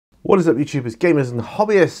What is up, YouTubers, gamers and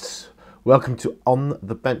hobbyists? Welcome to On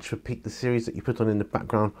the Bench Repeat, the series that you put on in the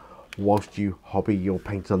background whilst you hobby your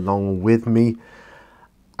paint along with me.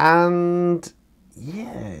 And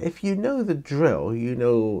yeah, if you know the drill, you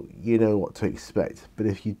know what to expect. But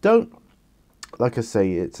if you don't, like I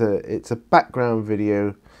say, it's a background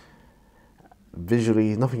video.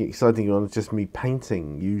 Visually, nothing exciting on, it's just me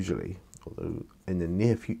painting usually. Although in the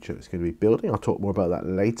near future it's going to be building. I'll talk more about that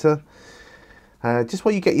later. Just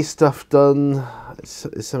while you get your stuff done, it's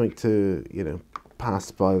something to, pass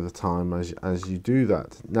by the time as you do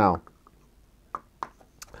that. Now,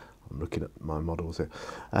 I'm looking at my models here,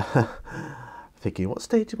 thinking, what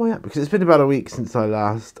stage am I at? Because it's been about a week since I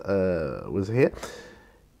last was here.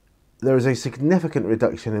 There is a significant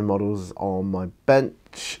reduction in models on my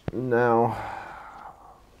bench. Now,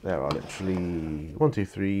 there are literally 1, 2,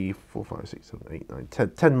 3, 4, 5, 6, 7, 8, 9,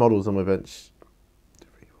 10 models on my bench.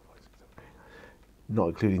 Not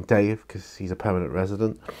including Dave, because he's a permanent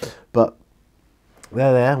resident. But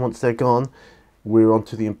they're there. Once they're gone, we're on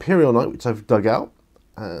to the Imperial Night, which I've dug out,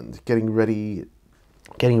 and getting ready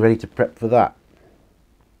to prep for that.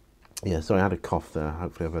 Yeah, sorry, I had a cough there.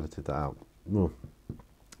 Hopefully I've edited that out.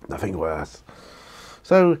 Nothing worse.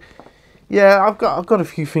 So, yeah, I've got a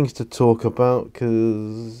few things to talk about,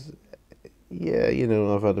 because, yeah,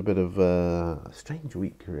 I've had a bit of a strange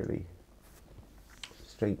week, really.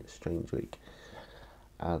 Strange week.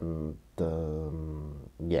 And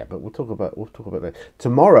yeah, but we'll talk about that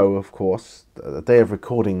tomorrow. Of course, the day of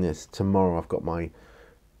recording this, tomorrow I've got my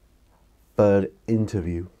third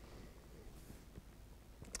interview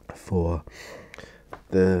for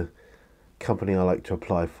the company I like to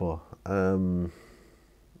apply for, and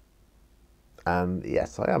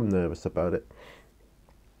yes, I am nervous about it.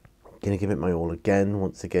 Gonna give it my all again,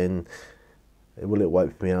 once again. Will it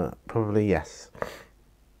wipe me out? Probably yes.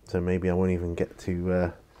 So maybe I won't even get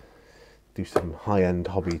to do some high-end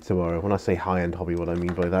hobby tomorrow. When I say high-end hobby, what I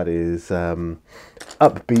mean by that is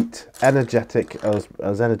upbeat, energetic,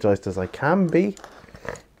 as energized as I can be,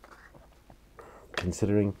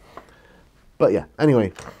 considering. But yeah,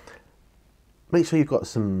 anyway, make sure you've got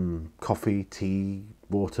some coffee, tea,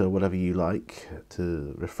 water, whatever you like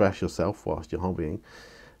to refresh yourself whilst you're hobbying.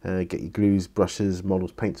 Get your glues, brushes,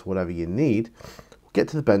 models, paints, whatever you need. Get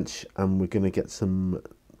to the bench and we're going to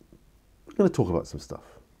talk about some stuff.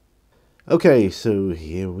 Okay, so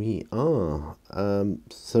here we are.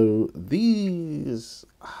 So these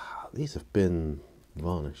have been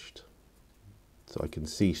varnished, so I can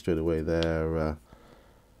see straight away they're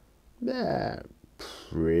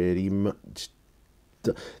pretty much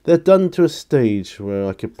they're done to a stage where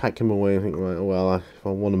I could pack them away and think, right, well, if I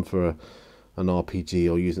want them for an RPG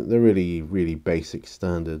or use them, they're really basic,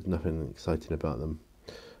 standard, nothing exciting about them.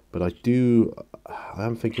 But I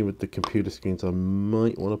am thinking with the computer screens, I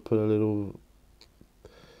might want to put a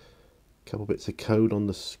couple bits of code on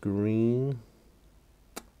the screen.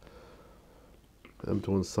 Put them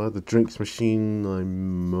to one side. The drinks machine, I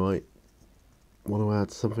might want to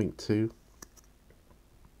add something to.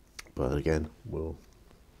 But again, we'll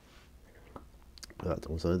put that to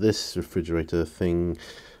one side. This refrigerator thing,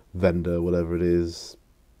 vendor, whatever it is,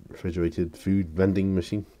 refrigerated food vending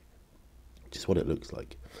machine, just what it looks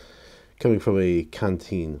like. Coming from a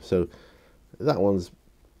canteen, so that one's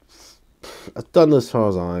done as far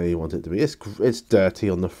as I want it to be. It's dirty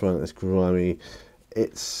on the front, it's grimy.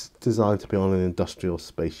 It's designed to be on an industrial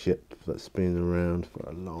spaceship that's been around for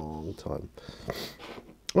a long time. I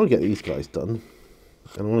want to get these guys done,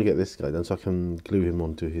 and I want to get this guy done so I can glue him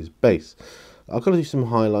onto his base. I've got to do some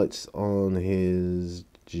highlights on his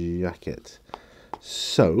jacket.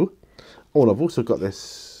 So, I've also got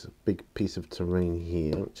this big piece of terrain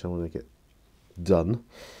here which I want to get done.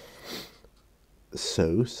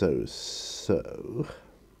 So to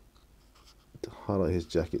highlight his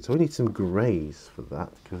jacket, so we need some greys for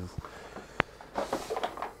that, because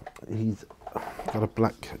he's got a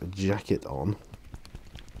black jacket on.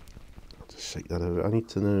 I'll just shake that over. I need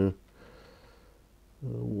to know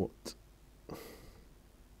what.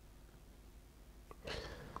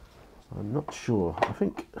 I'm not sure. I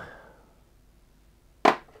think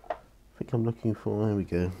I'm looking for, there we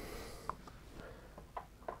go.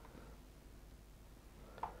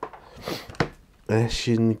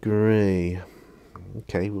 Ashen grey.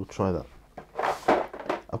 Okay, we'll try that.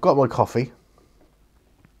 I've got my coffee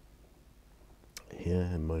here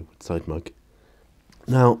in my woodside mug.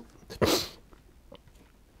 Now,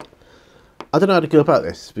 I don't know how to go about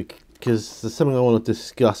this, because there's something I want to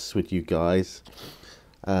discuss with you guys,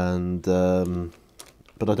 and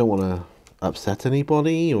but I don't want to upset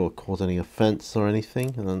anybody or cause any offence or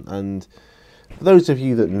anything. And for those of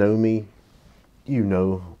you that know me, you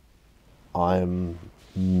know I'm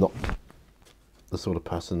not the sort of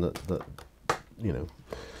person that you know,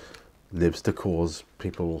 lives to cause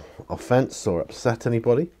people offence or upset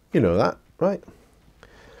anybody. You know that, right?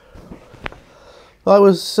 I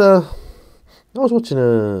was watching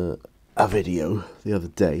a video the other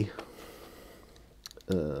day,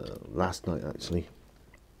 last night actually,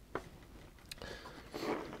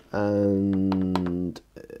 and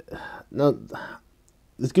now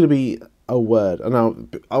there's going to be a word, and now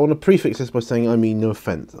I want to prefix this by saying I mean no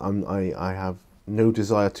offence. I have no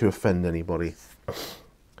desire to offend anybody.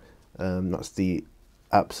 That's the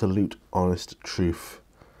absolute honest truth.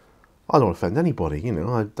 I don't offend anybody, you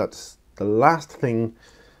know. That's the last thing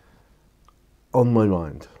on my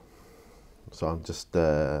mind. So I'm just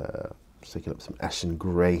sticking up some Ashen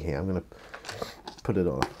Grey here. I'm going to put it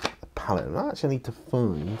on a palette. And I actually need to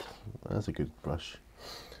find... That's a good brush.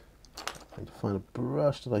 I need to find a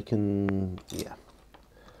brush that I can... Yeah.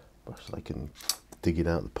 Brush that I can dig it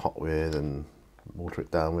out of the pot with and water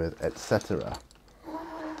it down with, etc.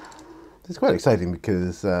 It's quite exciting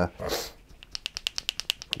because I'm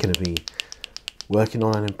going to be working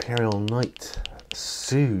on an Imperial Night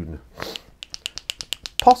soon.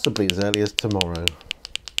 Possibly as early as tomorrow.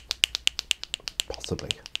 Possibly.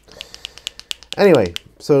 Anyway,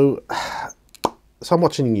 so I'm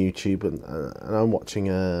watching YouTube and I'm watching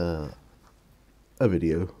a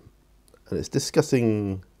video, and it's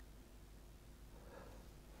discussing...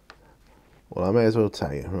 Well, I may as well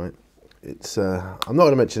tell you, right? It's I'm not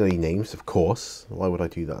going to mention any names, of course. Why would I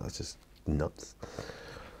do that? That's just nuts.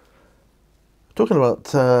 Talking about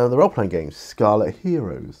the role-playing game Scarlet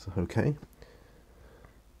Heroes, okay?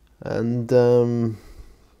 And the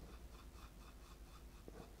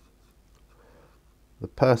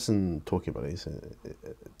person talking about it,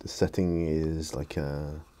 the setting is like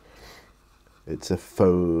it's a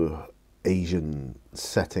faux Asian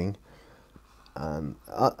setting, and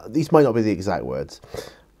these might not be the exact words,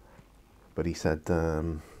 but he said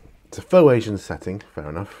it's a faux Asian setting, fair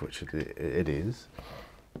enough, which it is.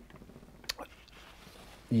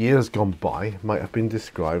 Years gone by might have been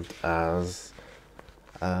described as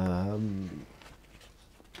having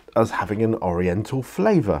an Oriental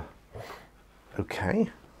flavour. Okay,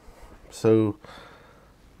 so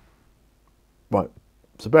right.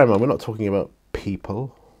 So bear in mind, we're not talking about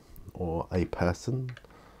people or a person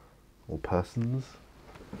or persons.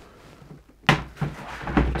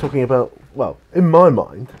 We're talking about, well, in my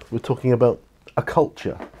mind, we're talking about a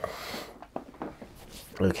culture.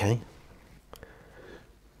 Okay.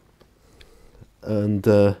 And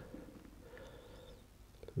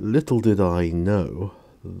little did I know,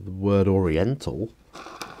 the word Oriental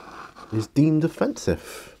is deemed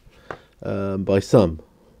offensive by some.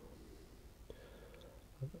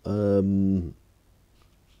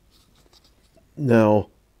 Now,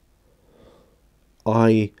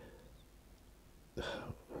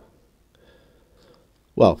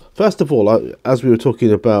 well, first of all, as we were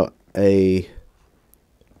talking about a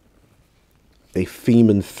theme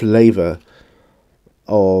and flavour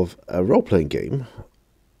of a role-playing game,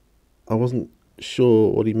 I wasn't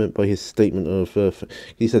sure what he meant by his statement of...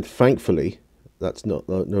 he said, thankfully, that's no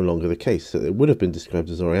longer the case. So it would have been described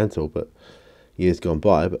as Oriental, but years gone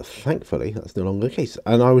by, but thankfully, that's no longer the case.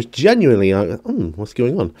 And I was genuinely like, what's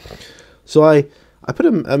going on? So I put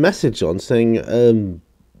a message on saying,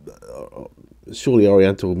 surely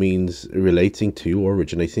Oriental means relating to or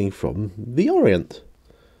originating from the Orient.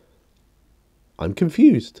 I'm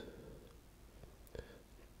confused.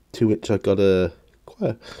 To which I got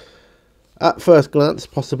quite at first glance,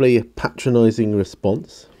 possibly a patronising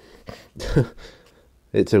response.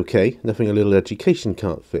 It's okay, nothing a little education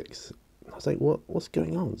can't fix. I was like, what's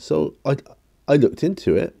going on? So I looked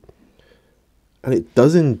into it, and it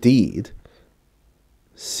does indeed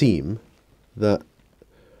seem that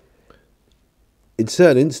in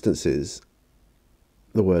certain instances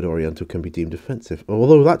the word Oriental can be deemed offensive,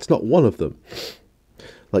 although that's not one of them.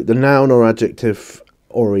 Like the noun or adjective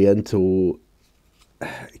Oriental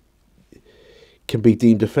can be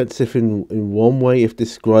deemed offensive in one way if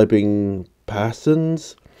describing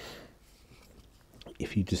persons.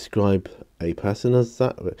 If you describe a person as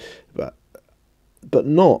that, but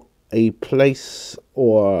not a place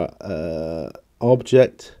or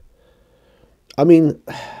object. I mean,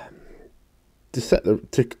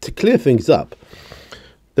 to clear things up,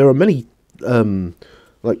 there are many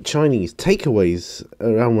like Chinese takeaways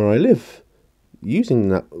around where I live using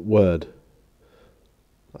that word.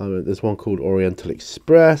 There's one called Oriental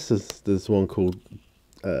Express. There's one called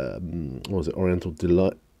what was it? Oriental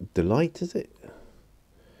Delight, is it?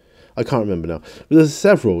 I can't remember now. But there's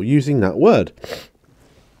several using that word.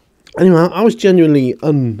 Anyway, I was genuinely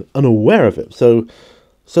unaware of it. So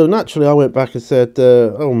naturally, I went back and said,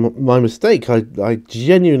 "Oh, my mistake. I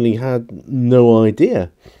genuinely had no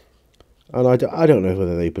idea." And I don't know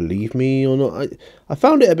whether they believe me or not. I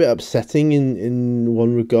found it a bit upsetting in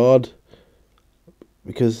one regard,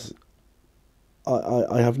 because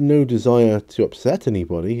I have no desire to upset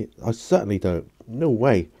anybody. I certainly don't. No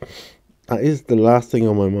way. That is the last thing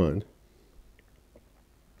on my mind.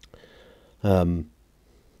 Um,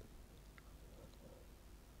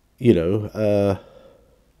 you know,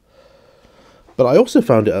 but I also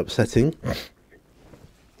found it upsetting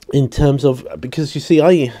in terms of, because you see,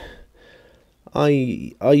 I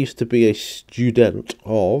used to be a student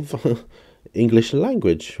of English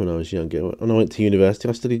language when I was younger. When I went to university,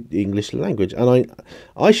 I studied English language, and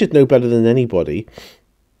I should know better than anybody,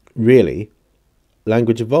 really.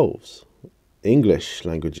 Language evolves. English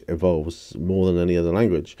language evolves more than any other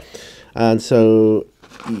language. And so,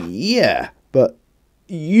 yeah, but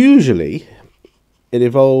usually it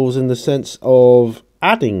evolves in the sense of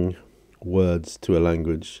adding words to a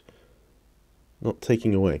language, not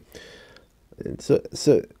taking away. So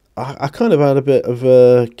I kind of had a bit of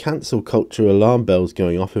a cancel culture alarm bells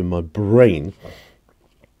going off in my brain,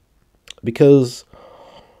 because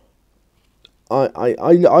I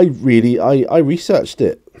researched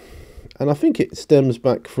it, and I think it stems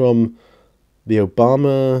back from the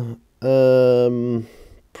Obama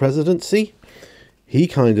presidency. He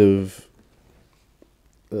kind of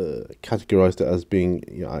categorized it as being,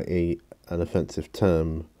 an offensive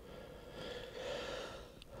term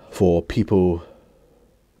for people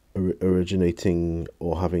originating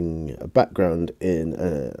or having a background in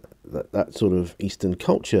that sort of Eastern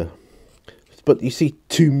culture. But you see,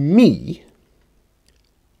 to me,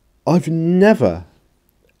 I've never,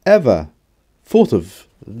 ever thought of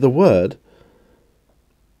the word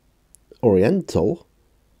Oriental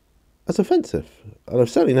as offensive. And I've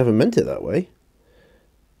certainly never meant it that way.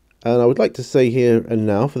 And I would like to say here and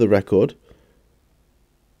now, for the record,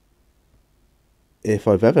 if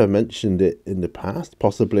I've ever mentioned it in the past,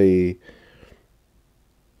 possibly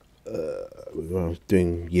when I was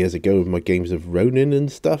doing years ago with my games of Ronin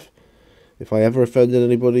and stuff, if I ever offended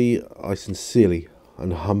anybody, I sincerely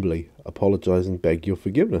and humbly apologise and beg your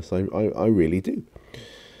forgiveness. I really do.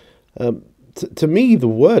 To me, the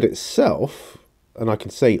word itself, and I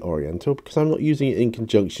can say Oriental because I'm not using it in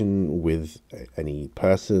conjunction with any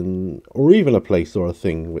person or even a place or a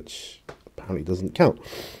thing, which apparently doesn't count.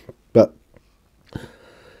 But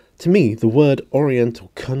to me, the word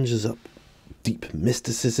Oriental conjures up deep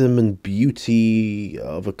mysticism and beauty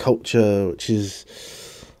of a culture which is,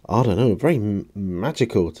 I don't know, very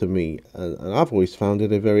magical to me. And I've always found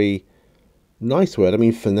it a very nice word. I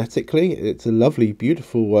mean, phonetically, it's a lovely,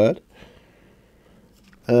 beautiful word.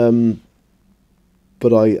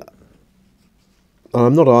 But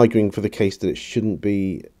I'm not arguing for the case that it shouldn't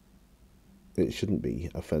be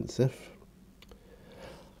offensive.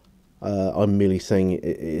 I'm merely saying it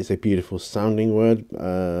is a beautiful sounding word,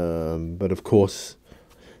 but of course,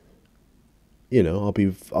 I'll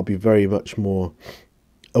be very much more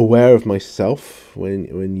aware of myself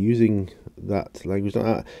when using that language.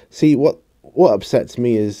 See, what upsets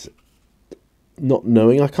me is not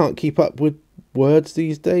knowing. I can't keep up with words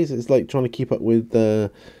these days. It's like trying to keep up with the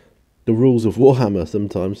rules of Warhammer.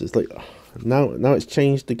 Sometimes it's like now it's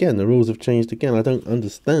changed again. The rules have changed again. I don't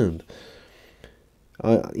understand.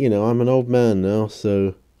 I'm an old man now,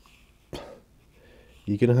 so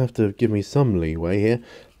you're gonna have to give me some leeway here.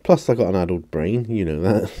 Plus, I got an adult brain. You know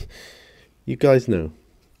that. You guys know.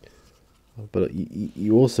 But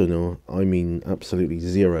you also know I mean absolutely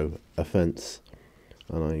zero offence,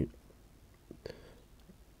 and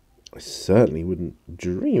I certainly wouldn't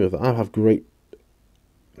dream of that. I have great,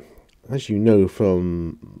 as you know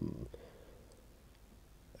from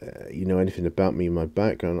anything about me, my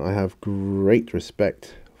background, I have great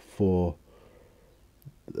respect for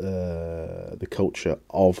the culture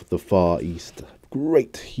of the Far East.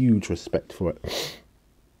 Great, huge respect for it.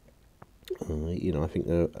 I think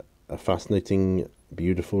they're a fascinating,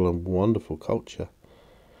 beautiful, and wonderful culture.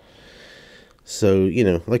 So,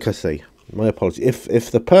 like I say, my apology.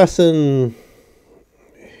 If the person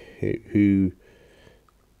who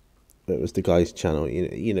it was the guy's channel,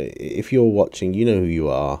 if you're watching, you know who you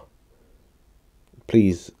are.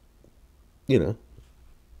 Please,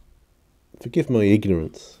 forgive my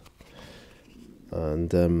ignorance, and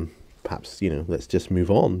perhaps let's just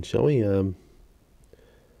move on, shall we?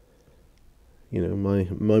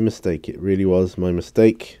 My mistake. It really was my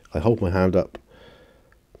mistake. I hold my hand up.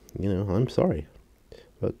 I'm sorry,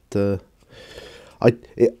 but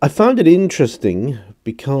I found it interesting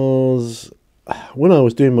because when I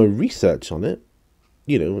was doing my research on it,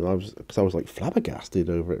 you know, I was like flabbergasted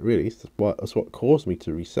over it. Really, that's what caused me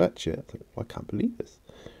to research it. I think, I can't believe this.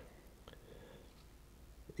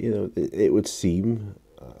 You know, it would seem.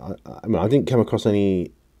 I mean, I didn't come across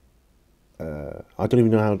any. I don't even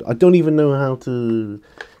know how. I don't even know how to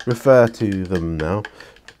refer to them now.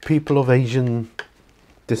 People of Asian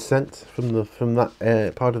descent from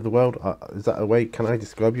that part of the world. Is that a way? Can I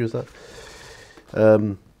describe you as that?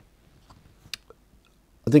 I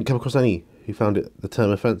didn't come across any who found the term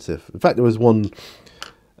offensive. In fact, there was one,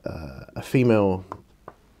 a female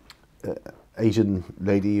Asian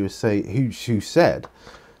lady who said,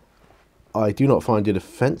 "I do not find it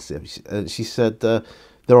offensive." She said, "There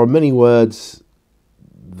are many words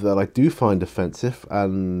that I do find offensive,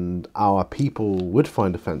 and our people would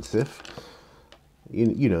find offensive.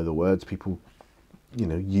 You know the words people, you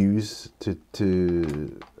know, use to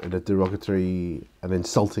in a derogatory and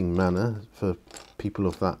insulting manner for people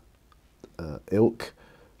of that ilk.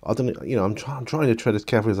 I don't know. You know, I'm trying to tread as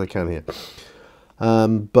carefully as I can here.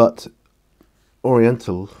 But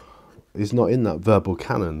Oriental is not in that verbal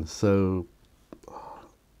canon, so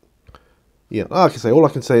yeah. All I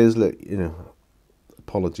can say is, look, you know,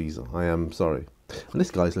 apologies. I am sorry. And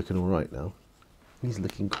this guy's looking all right now. He's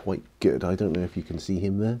looking quite good. I don't know if you can see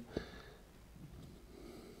him there.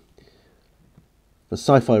 For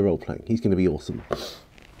sci-fi role-playing, he's going to be awesome.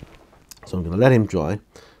 So I'm going to let him dry.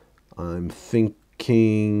 I'm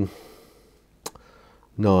thinking...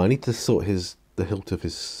 No, I need to sort the hilt of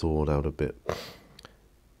his sword out a bit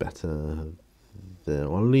better there.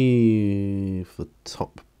 I'll leave the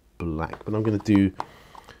top black, but I'm going to do...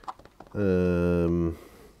 I'm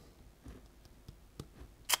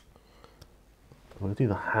going to do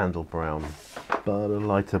the handle brown, but a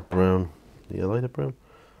lighter brown. Yeah, lighter brown.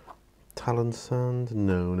 Talon sand?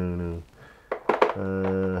 No.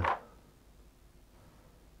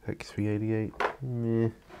 X388? Meh.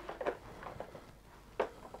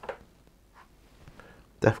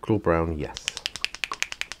 Deathclaw brown, yes.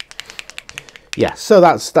 Yeah, so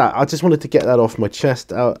that's that. I just wanted to get that off my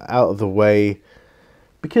chest, out of the way,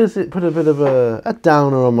 because it put a bit of a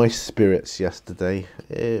downer on my spirits yesterday.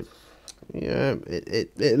 It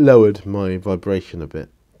lowered my vibration a bit.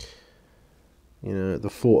 You know, the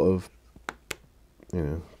thought of, you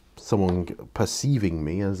know, someone perceiving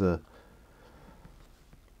me as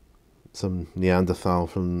some Neanderthal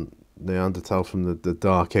from the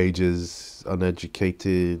Dark Ages,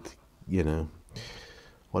 uneducated, you know,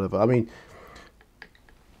 whatever. I mean,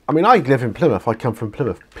 I live in Plymouth. I come from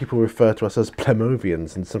Plymouth. People refer to us as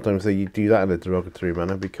Plymovians, and sometimes they do that in a derogatory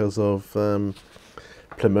manner because of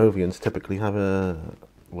Plymovians typically have a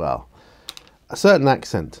certain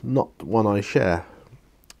accent, not one I share,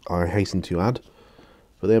 I hasten to add,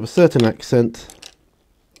 but they have a certain accent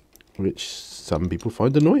which some people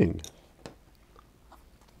find annoying.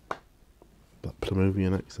 That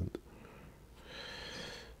Plymovian accent.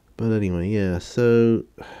 But anyway, yeah, so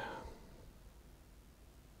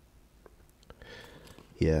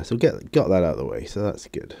got that out of the way, so that's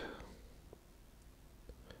good.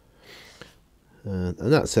 And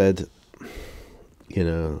that said, you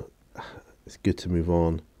know, it's good to move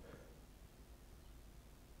on.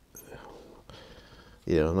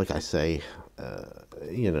 You know, like I say,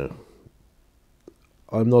 you know,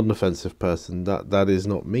 I'm not an offensive person. That is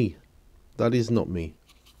not me. That is not me.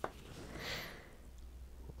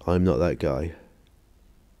 I'm not that guy.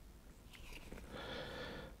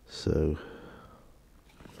 So,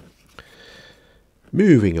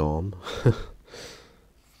 moving on.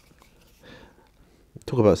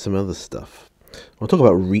 Talk about some other stuff. I'll talk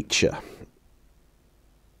about Reacher,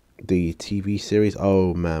 the TV series.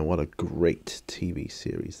 Oh man, what a great TV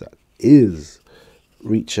series that is.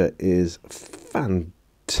 Reacher is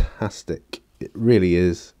fantastic. It really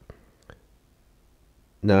is.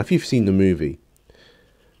 Now, if you've seen the movie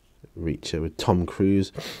Reacher with Tom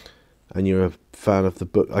Cruise and you're a fan of the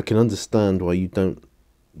book, I can understand why you don't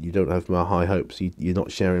have my high hopes. You're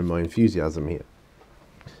not sharing my enthusiasm here.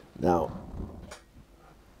 Now,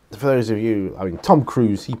 for those of you, I mean, Tom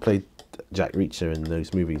Cruise, he played Jack Reacher in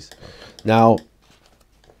those movies. Now,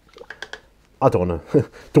 I don't want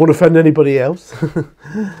to offend anybody else.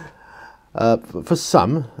 For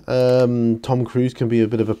some, Tom Cruise can be a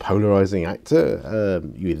bit of a polarizing actor.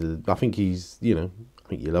 I think he's, you know, I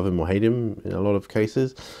think you love him or hate him in a lot of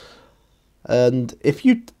cases. And if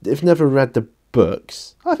you've never read the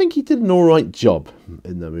books, I think he did an all right job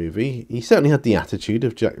in the movie. He certainly had the attitude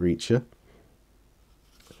of Jack Reacher.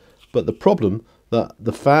 But the problem that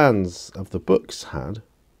the fans of the books had,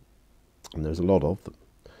 and there's a lot of them,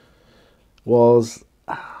 was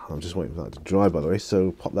I'm just waiting for that to dry, by the way,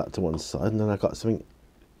 so pop that to one side, and then I got something,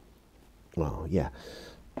 well, yeah,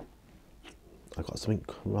 I got something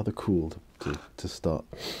rather cool to start.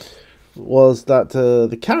 Was that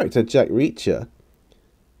the character Jack Reacher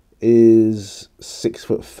is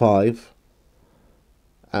 6'5",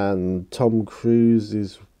 and Tom Cruise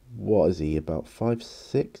is, what is he, about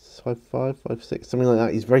 5'6", 5'5", 5'6", something like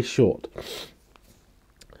that. He's very short.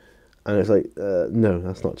 And it's like, no,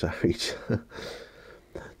 that's not Jack Reacher.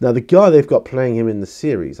 Now, the guy they've got playing him in the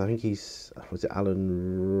series, I think he's, was it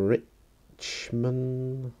Alan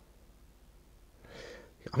Richman?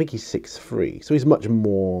 I think he's 6'3", so he's much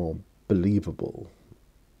more believable.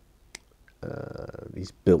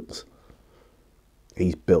 He's built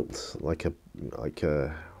like a I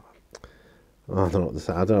don't know what to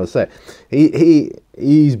say. I don't know what to say.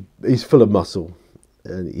 He's full of muscle,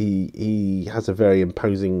 and he has a very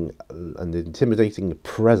imposing and intimidating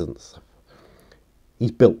presence.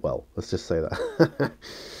 He's built well. Let's just say that.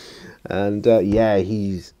 And yeah,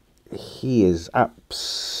 he is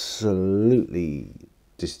absolutely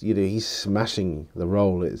just, you know, he's smashing the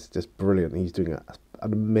role. It's just brilliant. He's doing an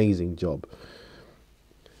amazing job.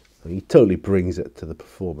 He totally brings it to the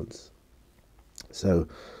performance. So,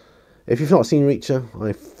 if you've not seen Reacher,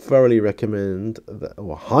 I thoroughly recommend that,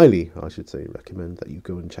 or highly, I should say, recommend that you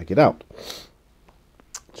go and check it out.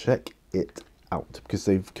 Check it out, because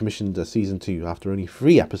they've commissioned a season 2 after only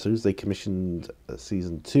 3 episodes. They commissioned a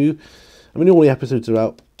season 2. I mean, all the episodes are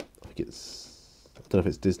out. I think it's, I don't know if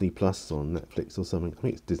it's Disney Plus or Netflix or something. I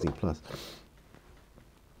think it's Disney Plus.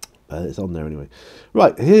 It's on there anyway.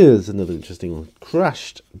 Right, here's another interesting one.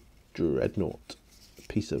 Crashed Dreadnought. A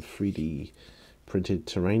piece of 3D printed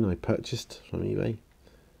terrain I purchased from eBay.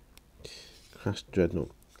 Crashed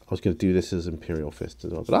Dreadnought. I was going to do this as Imperial Fist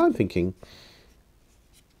as well, but I'm thinking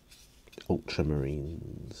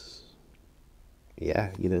Ultramarines.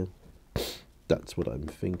 Yeah, you know, that's what I'm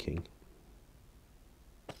thinking.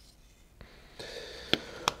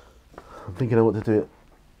 I'm thinking I want to do it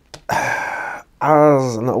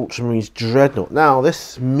as an Ultramarines Dreadnought. Now,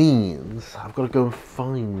 this means I've got to go and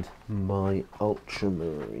find my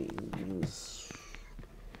Ultramarines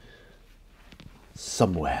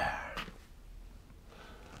somewhere.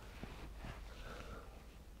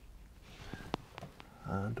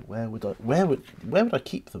 And where would I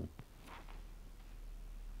keep them?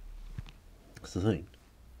 That's the thing.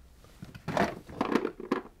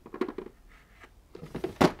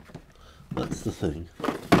 That's the thing.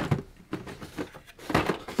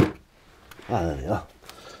 Ah, there they are.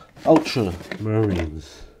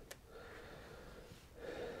 Ultramarines.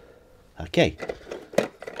 Okay.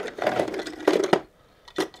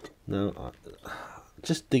 Now,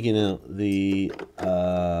 just digging out the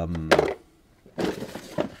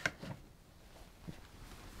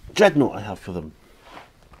Dreadnought I have for them.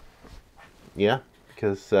 Yeah,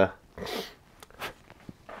 because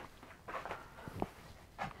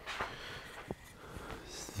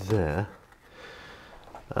it's there.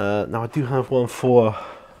 Now I do have one for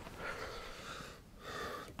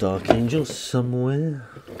Dark Angel somewhere.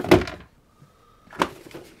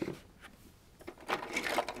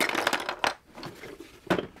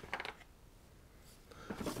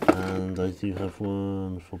 And I do have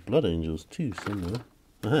one for Blood Angels too somewhere.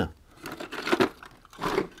 Aha.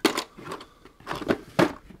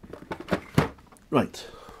 Right.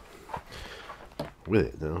 With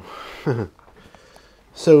it now.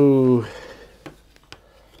 So,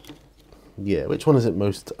 yeah, which one is it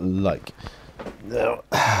most like? Now,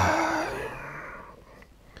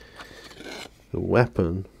 the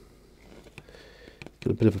weapon.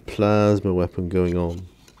 Got a bit of a plasma weapon going on.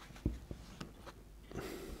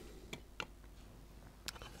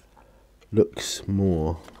 Looks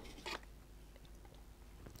more.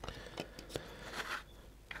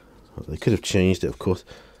 Well, they could have changed it, of course,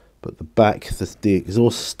 but the back, the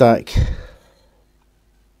exhaust stack,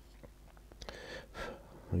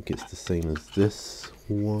 I think it's the same as this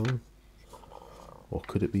one, or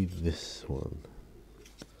could it be this one?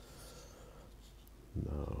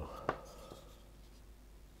 No.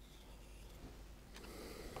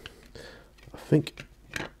 I think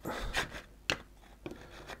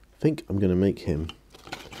I'm going to make him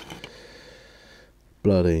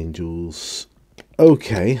Blood Angels.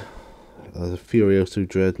 Okay. The Furioso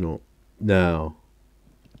Dreadnought. Now.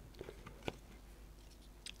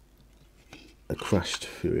 A crashed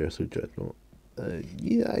Furioso Dreadnought.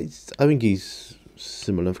 Yeah, I think he's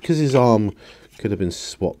similar. Because his arm could have been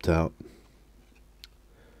swapped out.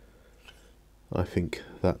 I think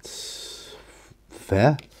that's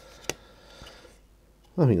fair.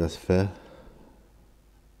 I think that's fair.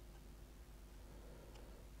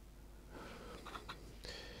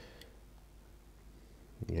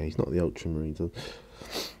 Yeah, he's not the Ultramarine. So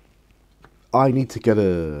I need to get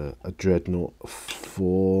a Dreadnought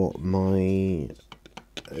for my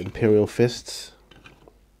Imperial Fists.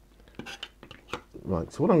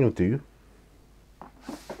 Right, so what I'm going to do,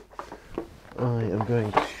 I am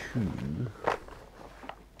going to...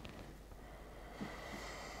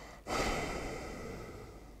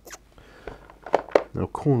 Now,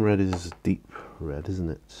 corn red is deep red, isn't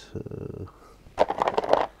it?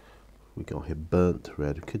 We got here burnt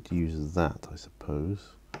red. We could use that, I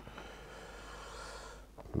suppose.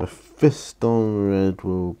 The fist on red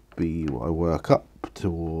will be what I work up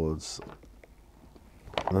towards.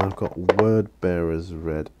 And I've got word bearers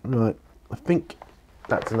red. Right, I think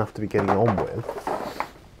that's enough to be getting on with.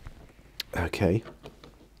 Okay.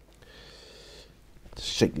 Just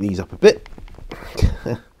shake these up a bit.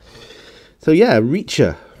 So yeah,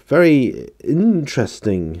 Reacher, very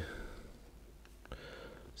interesting.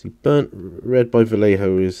 See, burnt red by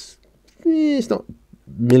Vallejo is, it's not a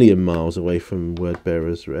million miles away from word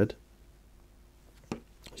bearers red,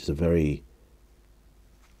 which is a very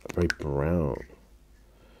brown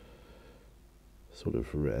sort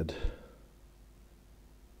of red.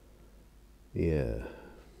 Yeah.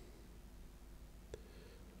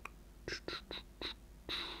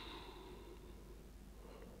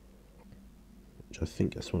 I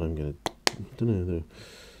think that's what I'm going to... I don't know though.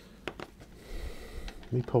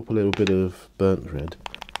 Let me pop a little bit of burnt red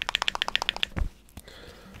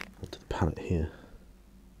onto the palette here.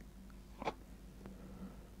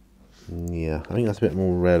 Yeah, I think that's a bit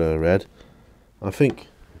more red. I think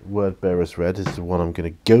word bearers red is the one I'm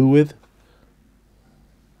going to go with.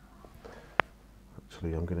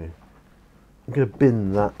 Actually, I'm going to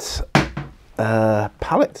bin that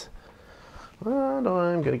palette, and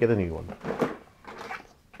I'm going to get a new one.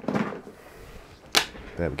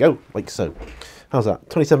 There we go, like so. How's that?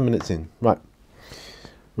 27 minutes in.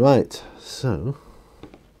 Right, so...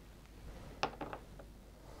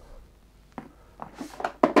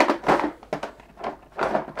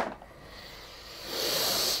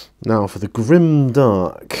 Now for the grim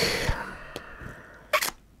dark.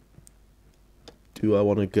 Do I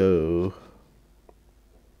want to go...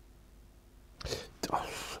 Oh,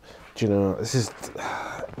 do you know, this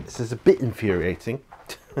is a bit infuriating.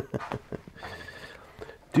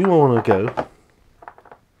 Do I want to go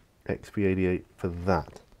XP88 for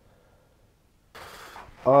that?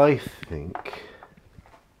 I think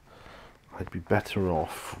I'd be better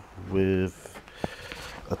off with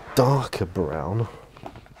a darker brown.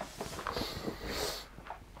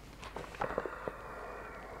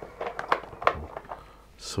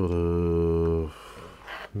 Sort of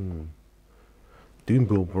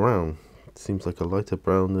Doombull brown. It seems like a lighter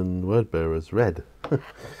brown than Wordbearer's red.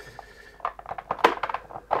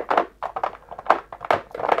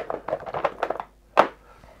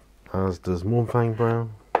 As does Mornfang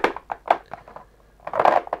brown.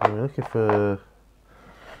 I'm looking for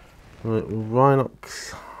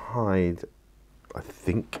Rhinox hide. I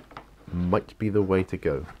think might be the way to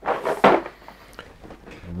go.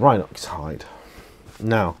 Rhinox hide.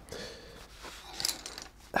 Now,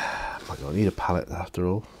 might not need a palette after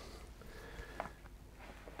all.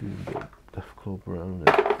 Deathclaw brown.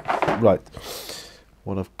 Right.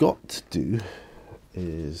 What I've got to do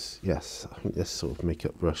is, yes, I think this sort of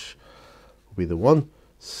makeup brush will be the one.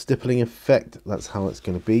 Stippling effect, that's how it's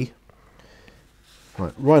going to be.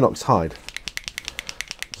 Right, Rhinox hide.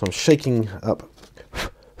 So I'm shaking up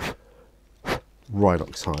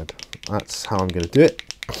Rhinox hide. That's how I'm going to do it.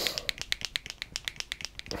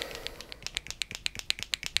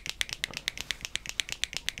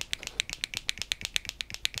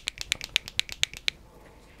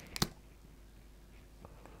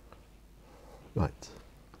 Right.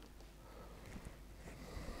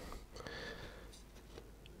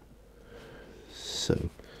 So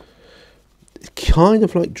it's kind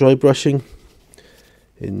of like dry brushing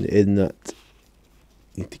in that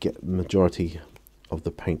you need to get the majority of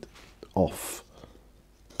the paint off.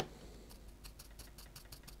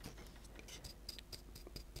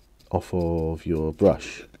 Off of your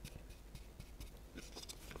brush.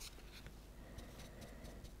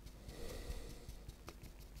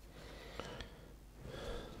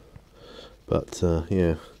 But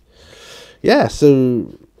yeah,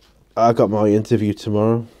 so I got my interview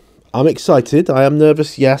tomorrow. I'm excited. I am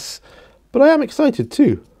nervous, yes, but I am excited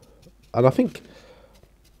too. And I think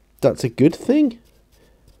that's a good thing.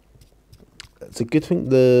 It's a good thing.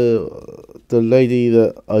 The lady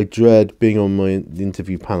that I dread being on my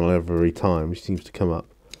interview panel every time, she seems to come up.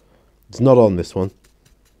 It's not on this one.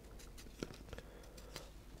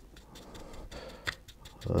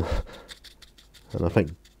 And I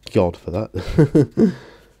thank God for that.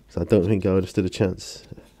 So I don't think I would have stood a chance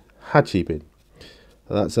had she been.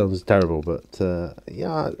 That sounds terrible, but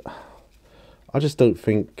yeah, I just don't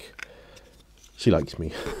think she likes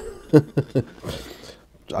me.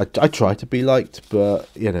 I try to be liked, but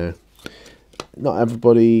you know, not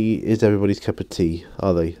everybody is everybody's cup of tea,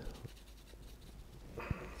 are they?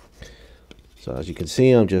 So as you can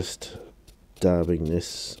see, I'm just dabbing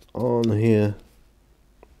this on here.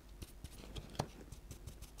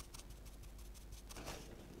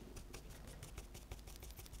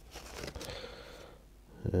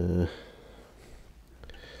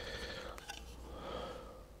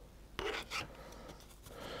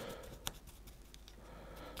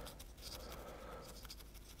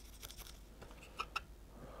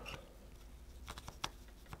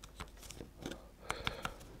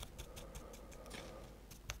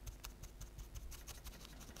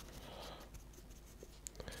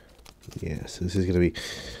 Yeah, so this is going to be,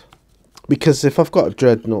 because if I've got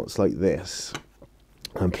dreadnoughts like this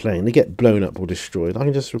I'm playing, they get blown up or destroyed, I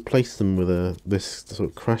can just replace them with this sort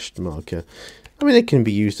of crashed marker. I mean, it can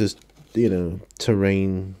be used as, you know,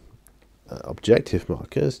 terrain objective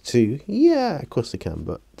markers too. Yeah, of course they can,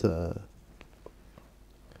 but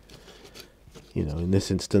you know, in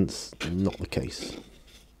this instance, not the case.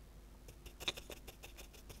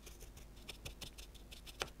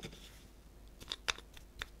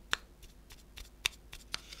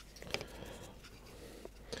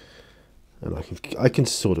 And I can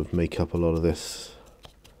sort of make up a lot of this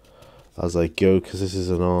as I go, because this is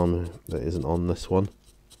an arm that isn't on this one.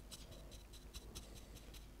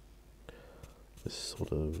 This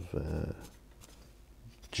sort of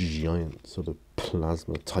giant sort of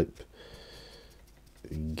plasma type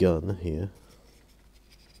gun here.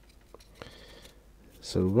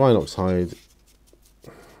 So Rhinox hide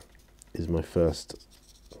is my first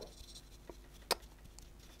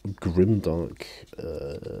grimdark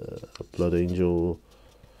blood angel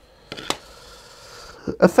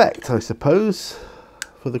effect, I suppose,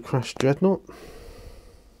 for the crashed dreadnought.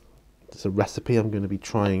 It's a recipe I'm going to be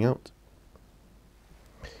trying out.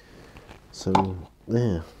 So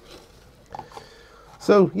yeah.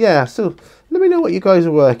 So yeah, so let me know what you guys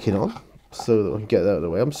are working on so that I can get that out of the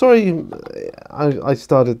way. I'm sorry I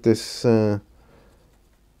started this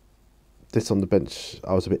this on the bench.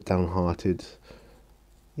 I was a bit downhearted.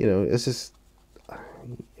 You know, it's just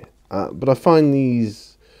but I find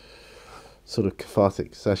these sort of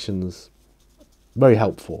cathartic sessions very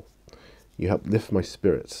helpful. You help lift my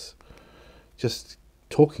spirits just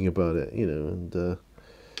talking about it, you know, and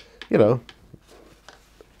you know,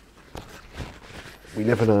 we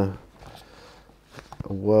live in a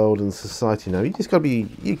world and society now. You just gotta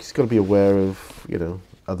be aware of, you know,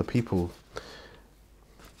 other people's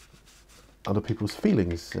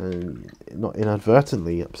feelings and not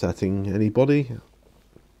inadvertently upsetting anybody.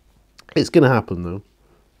 It's gonna happen though.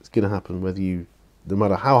 It's gonna happen whether you, no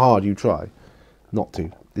matter how hard you try not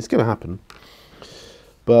to. It's gonna happen.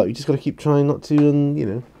 But you just gotta keep trying not to, and you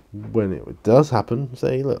know, when it does happen,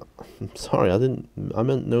 say, look, I'm sorry, I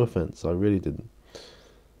meant no offence, I really didn't.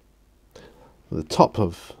 The top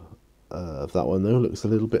of that one though looks a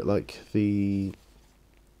little bit like the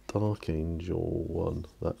Dark Angel one,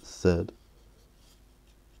 that said.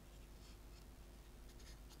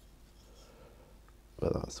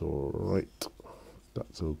 But that's alright.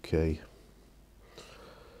 That's okay.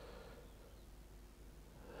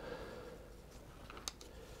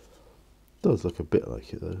 Does look a bit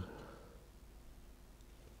like it though.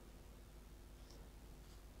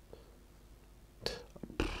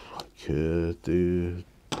 I could do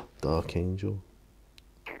Dark Angel,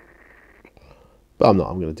 but I'm not.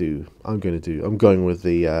 I'm going with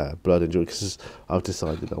the Blood Angel because I've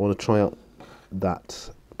decided I want to try out that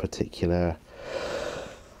particular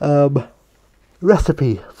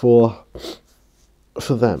recipe for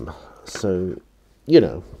them. So, you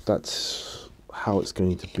know, that's how it's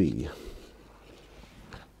going to be.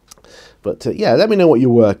 But yeah, let me know what you're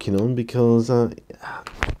working on, because I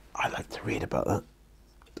like to read about that.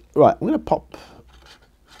 Right, I'm going to pop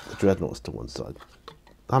the dreadnoughts to one side.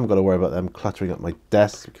 I haven't got to worry about them cluttering up my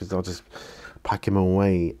desk, because I'll just pack them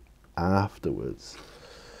away afterwards.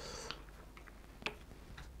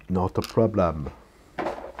 Not a problem.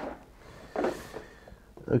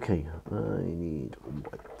 Okay, I need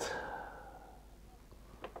white.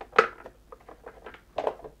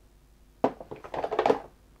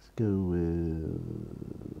 Let's go with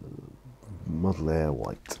Model Air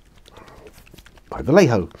White by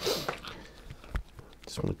Vallejo.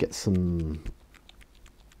 Just want to get some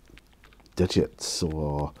digits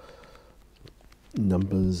or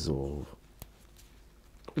numbers or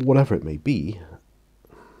whatever it may be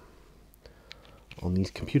on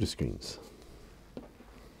these computer screens.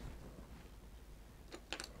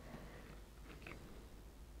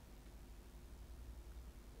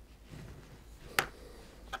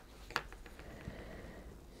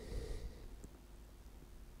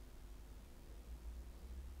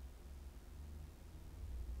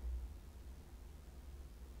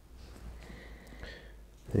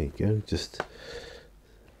 There you go, just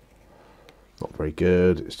not very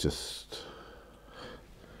good, it's just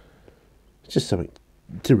something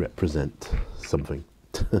to represent something.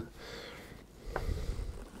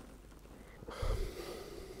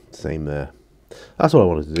 Same there. That's what I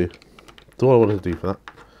wanted to do. That's all I wanted to do for that.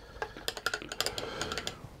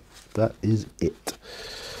 That is it.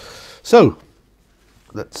 So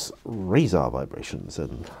let's raise our vibrations,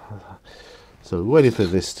 and so waiting for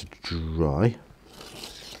this to dry.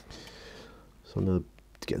 So I'm going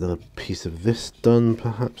to get another piece of this done,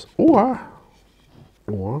 perhaps, or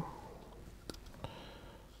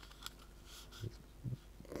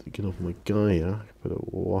thinking of my guy here, put a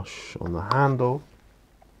wash on the handle.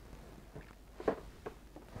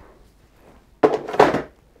 A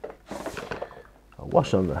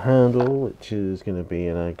wash on the handle, which is going to be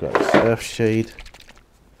in a great surf shade.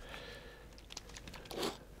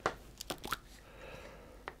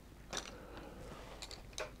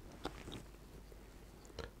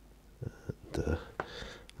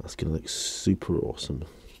 That's going to look super awesome.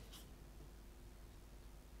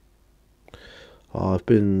 I've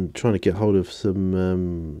been trying to get hold of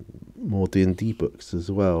some more D&D books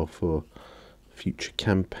as well for future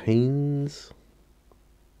campaigns.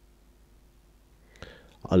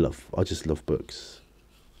 I just love books.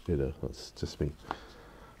 You know, that's just me.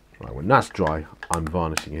 Right, when that's dry, I'm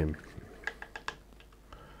varnishing him.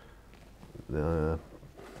 I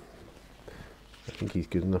think he's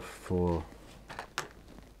good enough for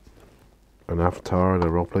an avatar in a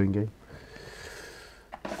role-playing game.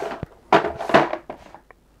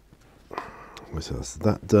 So that's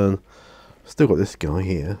that done. Still got this guy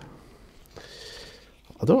here.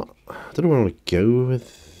 I don't know where I want to go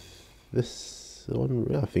with this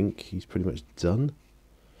one. I think he's pretty much done.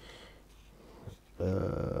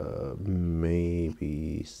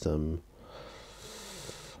 Maybe some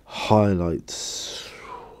highlights.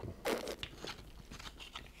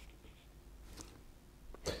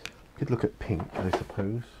 Could look at pink, I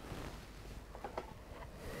suppose.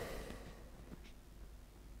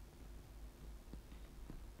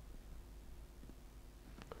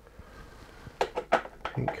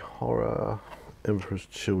 Pink horror, Emperor's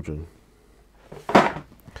Children. I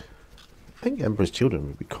think Emperor's Children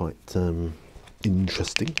would be quite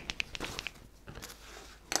interesting.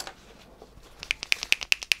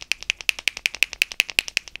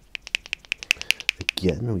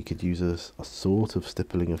 Again, we could use a sort of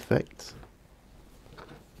stippling effect.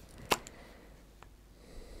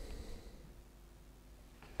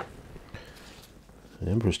 The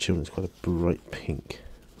Emperor's Children is quite a bright pink.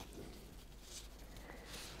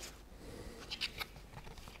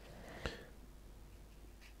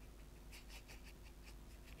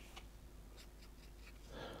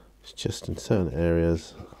 It's just in certain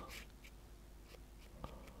areas.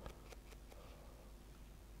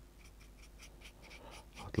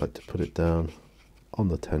 I'd like to put it down on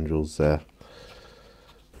the tendrils there.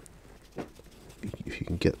 If you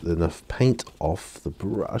can get enough paint off the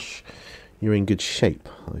brush, you're in good shape,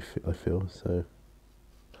 I feel. So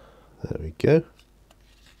there we go.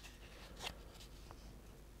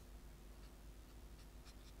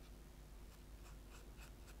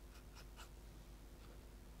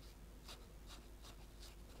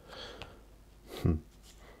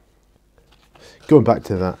 Going back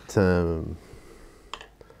to that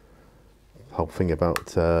whole thing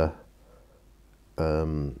about you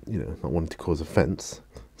know, not wanting to cause offence.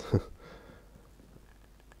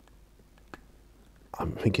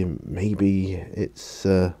 I'm thinking maybe it's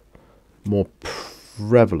more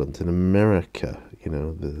prevalent in America, you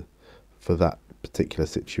know, for that particular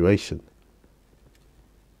situation,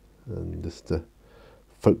 and just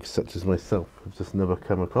folks such as myself have just never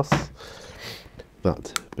come across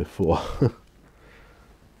that before.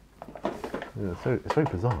 Yeah, so it's very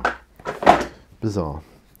bizarre.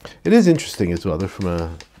 It is interesting as well, though, from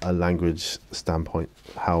a language standpoint,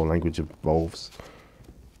 how language evolves,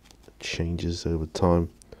 changes over time.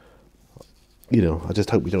 You know, I just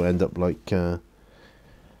hope we don't end up like, you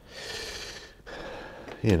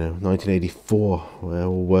know, 1984, where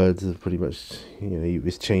all words are pretty much, you know,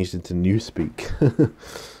 it's changed into Newspeak.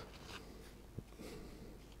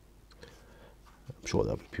 I'm sure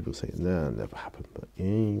there'll be people saying, nah, it never happened, but yeah,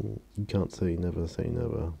 you can't say never, say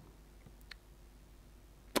never.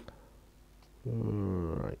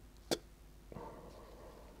 Right.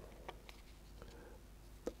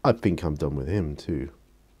 I think I'm done with him too.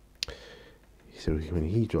 So when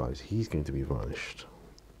he dries, he's going to be varnished.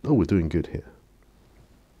 Oh, we're doing good here.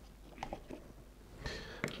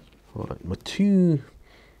 Alright, my two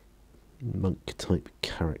monk type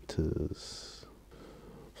characters.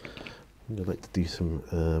 I'd like to do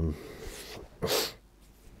some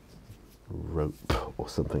rope or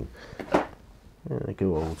something.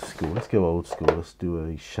 Go old school. Let's go old school. Let's do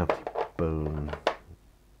a shanty bone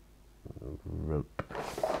rope.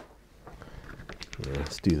 Yeah,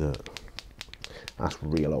 let's do that. That's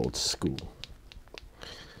real old school.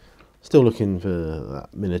 Still looking for that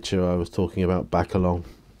miniature I was talking about back along.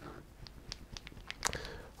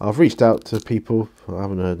 I've reached out to people. I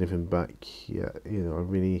haven't heard anything back yet. You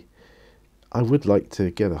know, I would like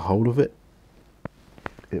to get a hold of it.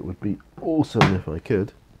 It would be awesome if I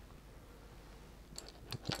could.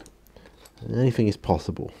 Anything is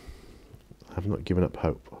possible. I've not given up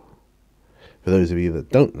hope. For those of you that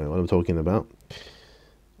don't know what I'm talking about,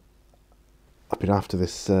 I've been after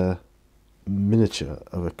this miniature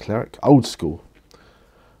of a cleric, old school,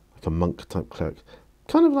 like a monk type cleric,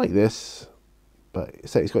 kind of like this, but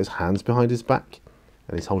say he's got his hands behind his back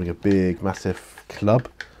and he's holding a big massive club.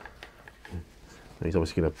 And he's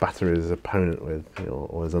obviously going to batter his opponent with, you know,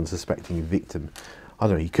 or his unsuspecting victim. I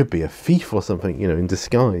don't know, he could be a thief or something, you know, in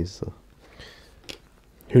disguise. So,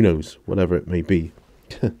 who knows, whatever it may be.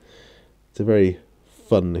 It's a very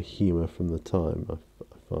fun humour from the time, I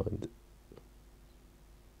find.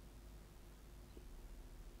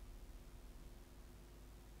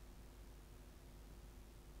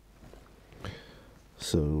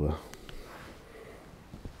 So,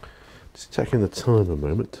 just checking the time a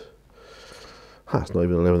moment. It's not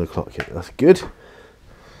even 11 o'clock yet, that's good. So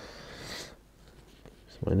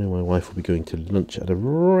I know my wife will be going to lunch at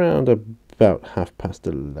around about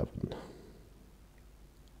 11:30.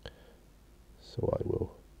 So I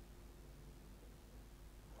will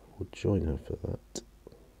join her for that.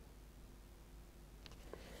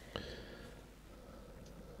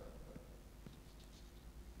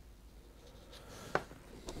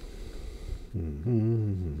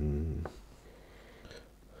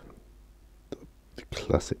 The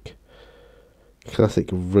classic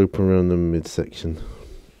rope around the midsection.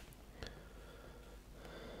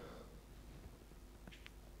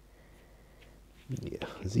 Yeah,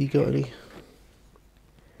 has he got any?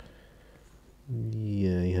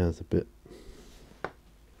 Yeah, he has a bit.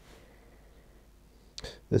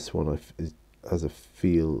 This one has a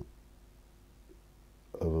feel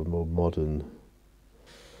of a more modern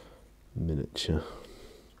miniature.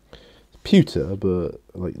 It's pewter, but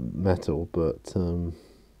like metal, but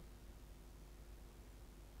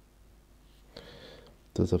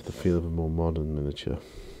does have the feel of a more modern miniature.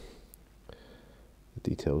 The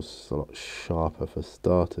details a lot sharper for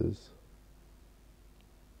starters.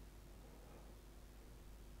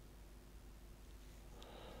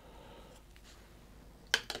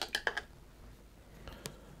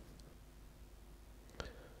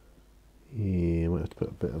 Yeah, I might have to put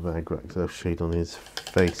a bit of Agrax shade on his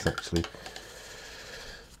face actually.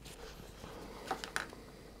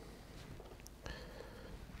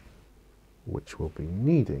 Which we'll be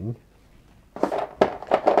needing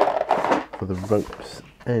for the ropes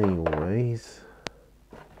anyways.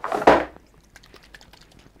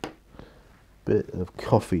 Bit of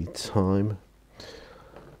coffee time.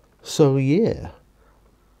 So yeah.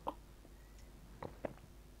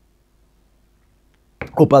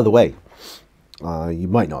 Oh, by the way, you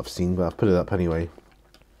might not have seen, but I've put it up anyway.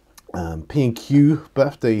 P&Q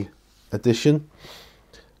birthday edition.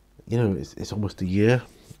 You know, it's almost a year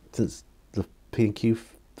since the P&Q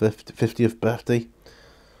 50th birthday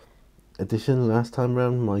edition last time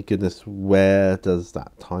round. My goodness, where does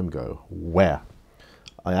that time go? Where?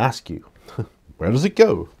 I ask you, where does it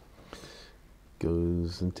go?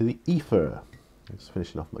 Goes into the ether. I'm just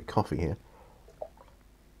finishing off my coffee here.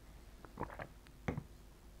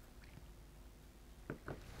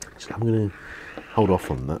 Actually, I'm going to hold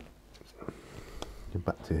off on that. Get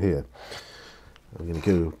back to here. I'm going to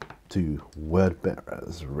go to Word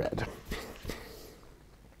Bearers Red.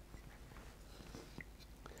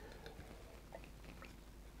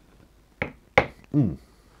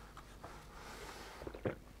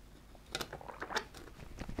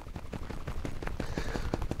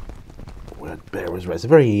 Word Bearers Red. It's a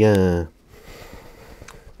very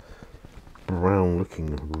brown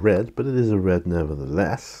looking red, but it is a red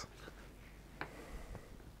nevertheless.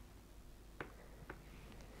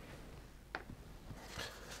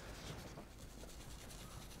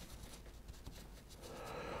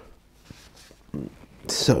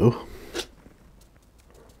 So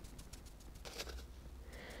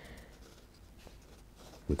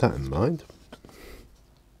with that in mind.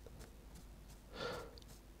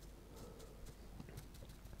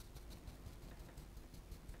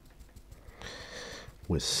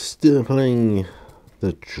 We're still playing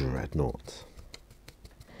the Dreadnought.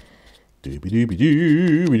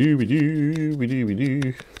 Dooby-dooby-doo,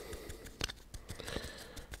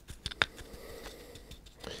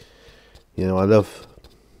 you know, I love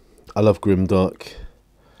grimdark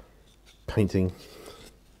painting.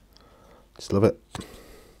 Just love it.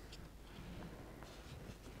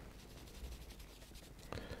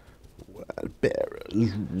 Bear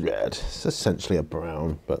is red. It's essentially a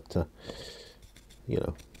brown, but you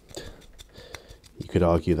know, you could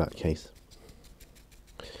argue that case.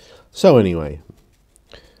 So anyway,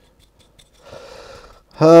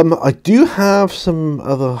 I do have some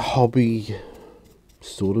other hobby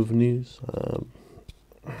sort of news,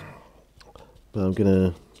 but I'm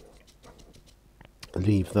gonna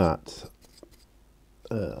leave that.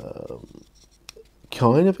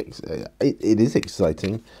 Kind of, it is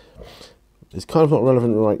exciting. It's kind of not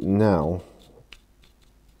relevant right now.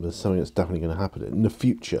 There's something that's definitely going to happen in the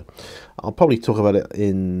future. I'll probably talk about it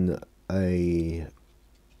in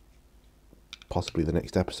possibly the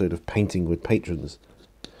next episode of Painting with Patrons,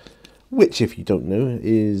 which, if you don't know,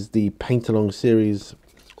 is the paint-along series,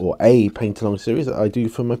 or a paint-along series that I do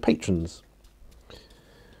for my patrons.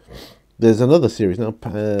 There's another series now, I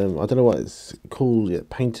don't know what it's called yet,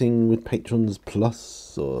 Painting with Patrons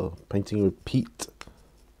Plus, or Painting with Pete,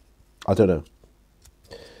 I don't know.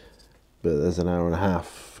 But there's an hour and a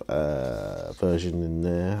half version in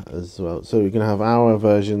there as well. So you're going to have hour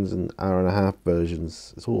versions and hour and a half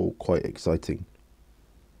versions. It's all quite exciting.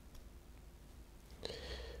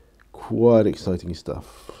 Quite exciting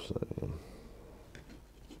stuff. So,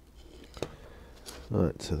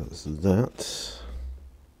 right, so that's that.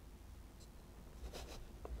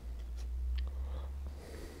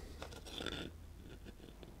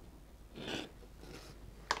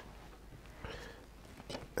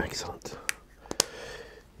 Excellent.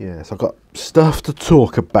 Yes, I've got stuff to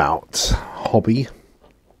talk about. Hobby.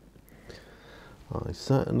 I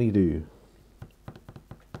certainly do.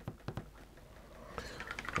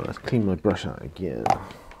 Well, let's clean my brush out again.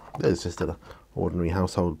 There's just an ordinary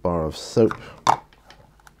household bar of soap.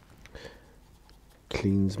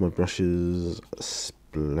 Cleans my brushes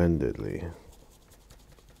splendidly.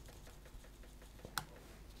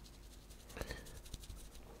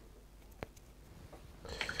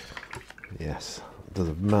 Yes, does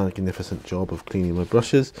a magnificent job of cleaning my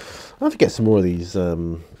brushes. I have to get some more of these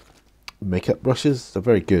makeup brushes. They're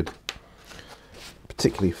very good,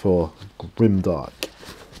 particularly for grimdark.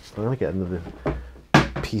 I'm going to get another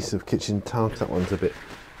piece of kitchen towel because that one's a bit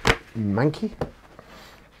manky.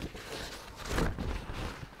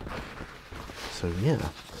 So yeah,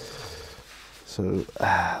 so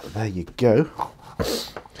there you go.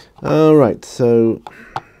 All right, so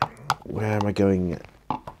where am I going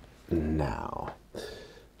now?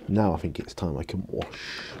 Now I think it's time I can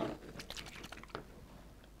wash.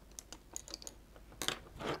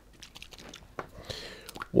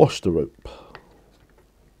 Wash the rope.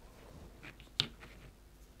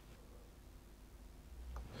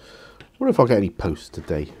 What if I get any posts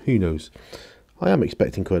today? Who knows? I am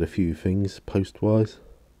expecting quite a few things post-wise.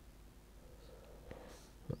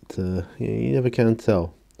 But yeah, you never can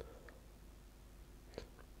tell.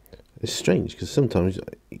 It's strange because sometimes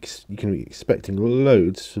you can be expecting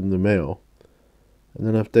loads from the mail and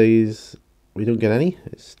then have days we don't get any.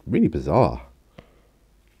 It's really bizarre.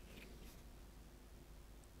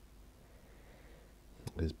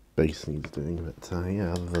 His base needs doing, but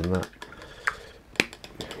yeah, other than that,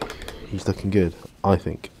 he's looking good, I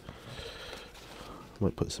think.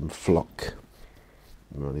 Might put some flock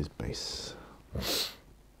on his base.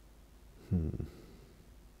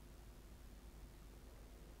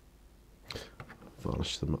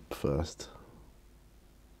 Varnish them up first.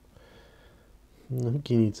 I think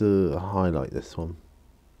you need to highlight this one.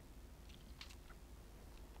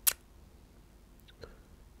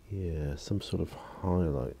 Yeah, some sort of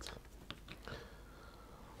highlight.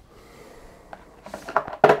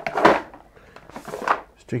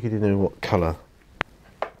 It's tricky to know what colour.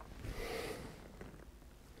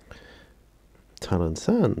 Talon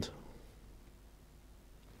sand.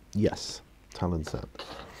 Yes, talon sand.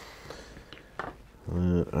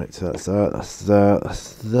 Right, so that's that, that's that,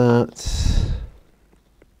 that's that.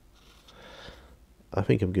 I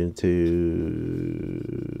think I'm going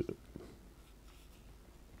to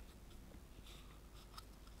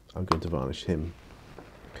varnish him.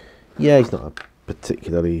 Yeah, he's not a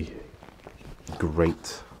particularly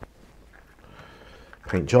great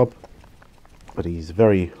paint job, but he's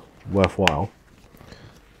very worthwhile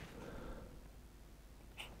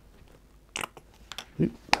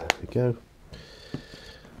Oop, there we go.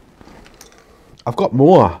 I've got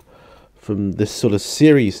more from this sort of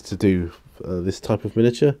series to do, this type of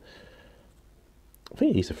miniature. I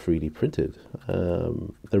think these are 3D printed.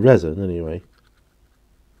 The resin, anyway.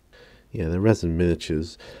 Yeah, they're resin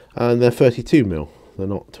miniatures. And they're 32mm. They're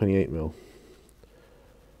not 28mm.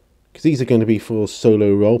 Because these are going to be for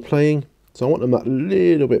solo role-playing. So I want them that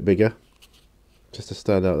little bit bigger. Just to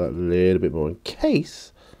stand out that little bit more in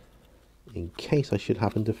case I should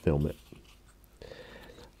happen to film it.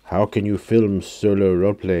 How can you film solo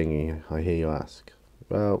role-playing, I hear you ask?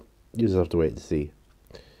 Well, you just have to wait and see.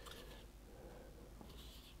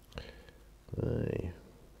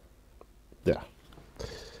 Yeah.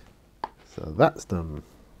 So that's done.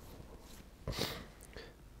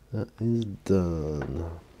 That is done.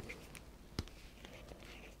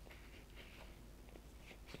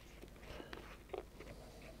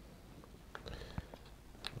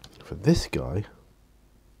 For this guy,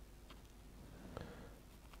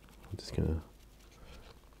 I'm just going to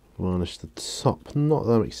varnish the top. Not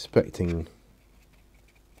that I'm expecting.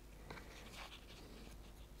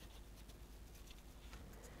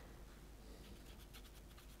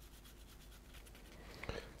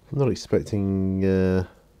 I'm not expecting him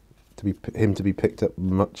to be picked up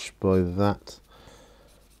much by that.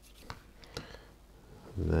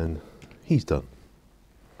 And then he's done.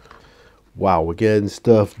 Wow, we're getting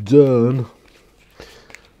stuff done.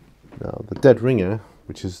 Now the dead ringer,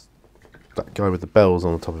 which is that guy with the bells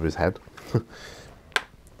on the top of his head,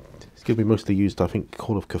 it's going to be mostly used, I think,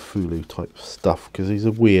 Call of Cthulhu type stuff, because he's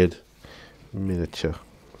a weird miniature.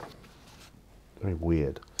 Very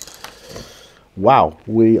weird. Wow,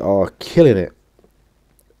 we are killing it.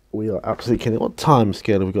 We are absolutely killing it. What time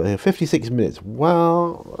scale have we got here? 56 minutes.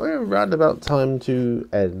 Well, we're around about time to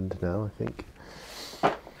end now, I think.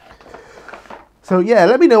 So yeah,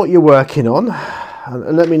 let me know what you're working on.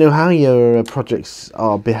 And let me know how your projects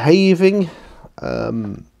are behaving.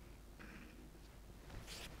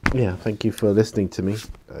 Yeah, thank you for listening to me.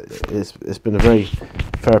 It's been a very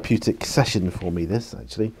therapeutic session for me, this,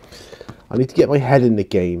 actually. I need to get my head in the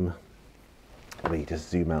game. Let me just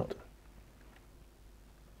zoom out.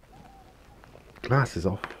 Glasses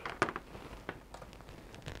off.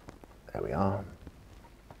 There we are.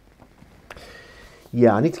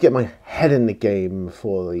 Yeah, I need to get my head in the game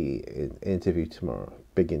for the interview tomorrow.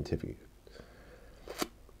 Big interview.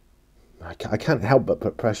 I can't help but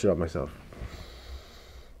put pressure on myself.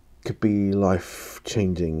 Could be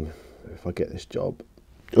life-changing if I get this job.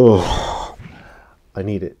 Oh, I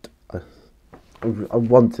need it. I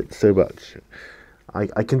want it so much.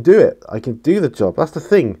 I can do it. I can do the job. That's the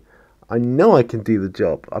thing. I know I can do the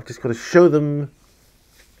job. I've just got to show them,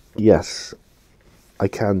 yes, I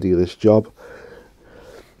can do this job.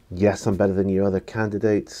 Yes, I'm better than you other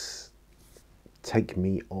candidates. Take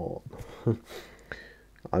me on.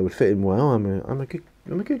 I would fit in well. I'm a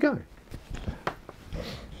good guy.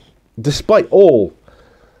 Despite all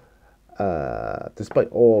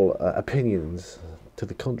opinions to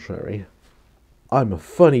the contrary, I'm a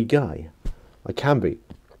funny guy. I can be.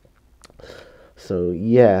 So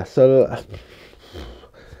yeah,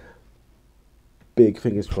 big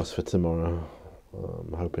fingers crossed for tomorrow.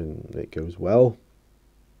 I'm hoping it goes well.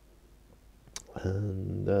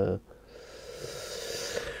 And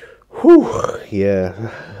yeah.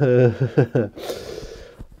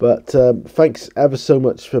 But thanks ever so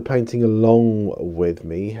much for painting along with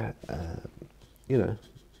me. You know,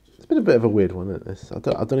 it's been a bit of a weird one, isn't this? I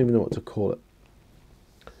don't even know what to call it.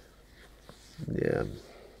 Yeah.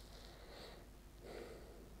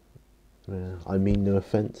 I mean no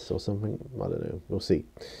offence or something. I don't know. We'll see.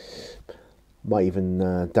 Might even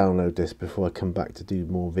download this before I come back to do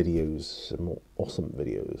more videos, more awesome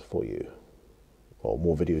videos for you. Or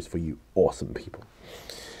more videos for you awesome people.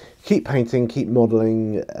 Keep painting, keep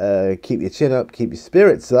modelling, keep your chin up, keep your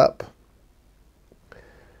spirits up.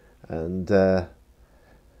 And,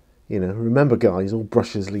 you know, remember guys, all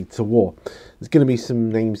brushes lead to war. There's going to be some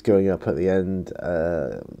names going up at the end.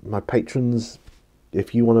 My patrons,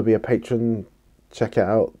 if you want to be a patron, check it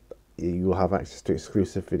out. You will have access to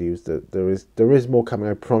exclusive videos. There is more coming,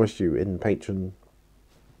 I promise you, in the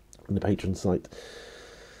Patreon site.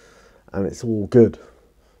 And it's all good.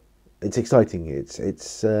 It's exciting. It's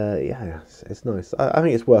nice. I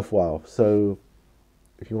think it's worthwhile. So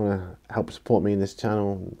if you want to help support me in this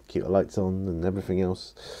channel, keep the lights on and everything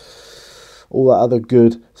else, all that other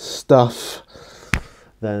good stuff,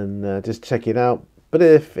 then just check it out. But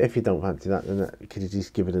if you don't fancy that, then could you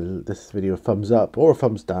just give this video a thumbs up or a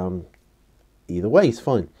thumbs down? Either way is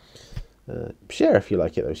fine. Share if you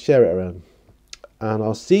like it though. Share it around. And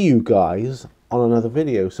I'll see you guys on another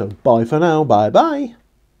video. So bye for now. Bye bye.